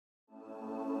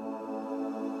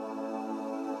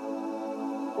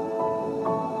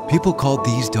People call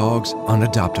these dogs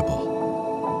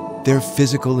unadoptable. Their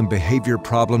physical and behavior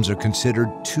problems are considered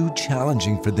too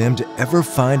challenging for them to ever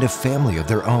find a family of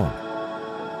their own.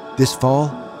 This fall,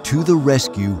 To the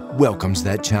Rescue welcomes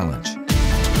that challenge.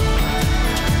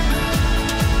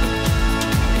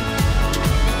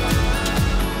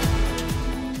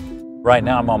 Right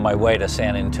now I'm on my way to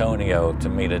San Antonio to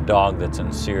meet a dog that's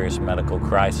in serious medical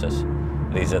crisis.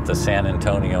 He's at the San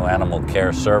Antonio Animal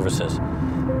Care Services,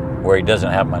 where he doesn't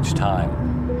have much time.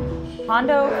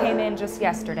 Hondo came in just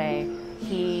yesterday.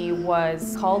 He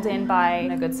was called in by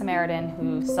a Good Samaritan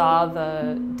who saw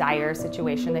the dire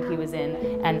situation that he was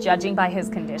in, and judging by his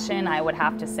condition, I would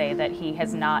have to say that he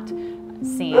has not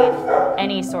seen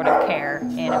any sort of care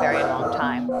in a very long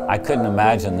time. I couldn't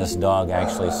imagine this dog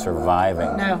actually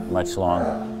surviving much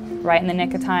longer. Right in the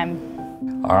nick of time.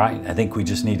 All right, I think we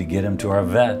just need to get him to our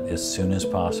vet as soon as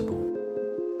possible.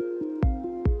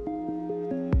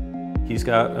 He's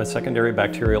got a secondary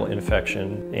bacterial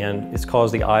infection, and it's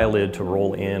caused the eyelid to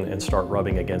roll in and start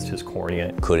rubbing against his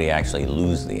cornea. Could he actually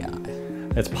lose the eye?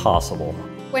 It's possible.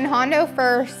 When Hondo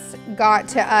first got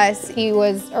to us, he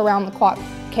was around the clock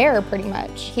care pretty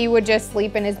much. He would just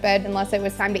sleep in his bed unless it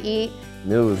was time to eat.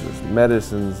 It was just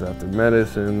medicines after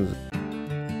medicines.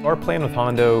 Our plan with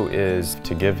Hondo is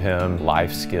to give him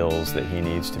life skills that he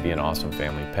needs to be an awesome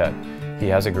family pet. He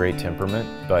has a great temperament,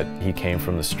 but he came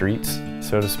from the streets,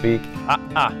 so to speak.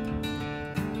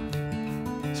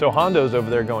 So Hondo's over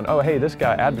there going, oh, hey, this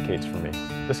guy advocates for me.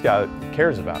 This guy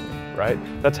cares about me, right?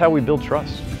 That's how we build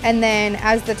trust. And then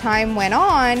as the time went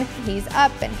on, he's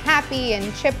up and happy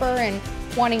and chipper and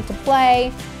wanting to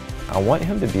play. I want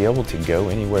him to be able to go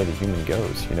anywhere the human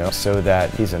goes, you know, so that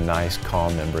he's a nice,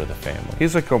 calm member of the family.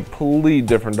 He's a completely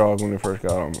different dog when we first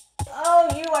got him. Oh,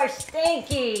 you are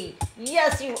stinky.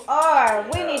 Yes, you are.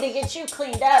 We need to get you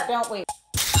cleaned up, don't we?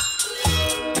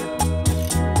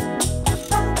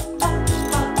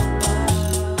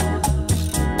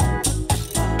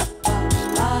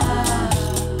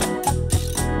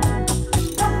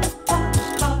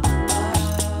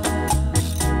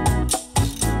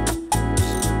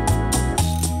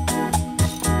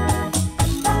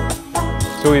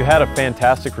 So we've had a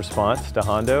fantastic response to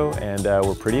Hondo, and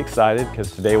we're pretty excited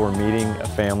because today we're meeting a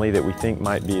family that we think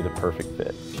might be the perfect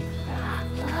fit.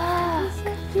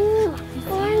 Look,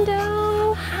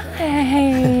 Hondo.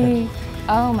 Hey.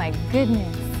 Oh my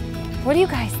goodness. What do you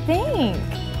guys think?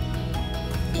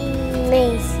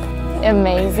 Amazing.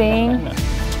 Amazing.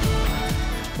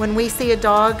 When we see a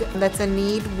dog that's in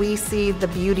need, we see the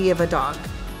beauty of a dog.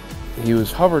 He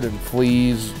was covered in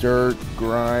fleas, dirt,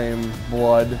 grime,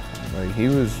 blood. Like, he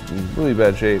was in really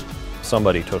bad shape.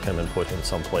 Somebody took him and put him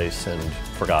someplace and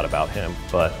forgot about him,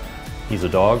 but he's a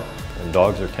dog, and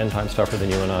dogs are 10 times tougher than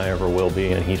you and I ever will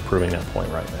be, and he's proving that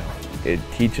point right now. It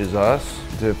teaches us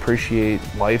to appreciate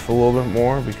life a little bit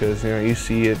more because, you know, you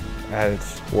see it at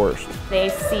its worst. They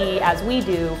see, as we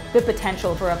do, the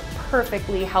potential for a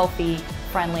perfectly healthy,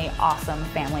 friendly, awesome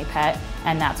family pet,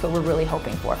 and that's what we're really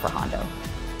hoping for Hondo.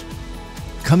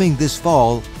 Coming this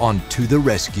fall on To the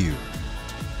Rescue.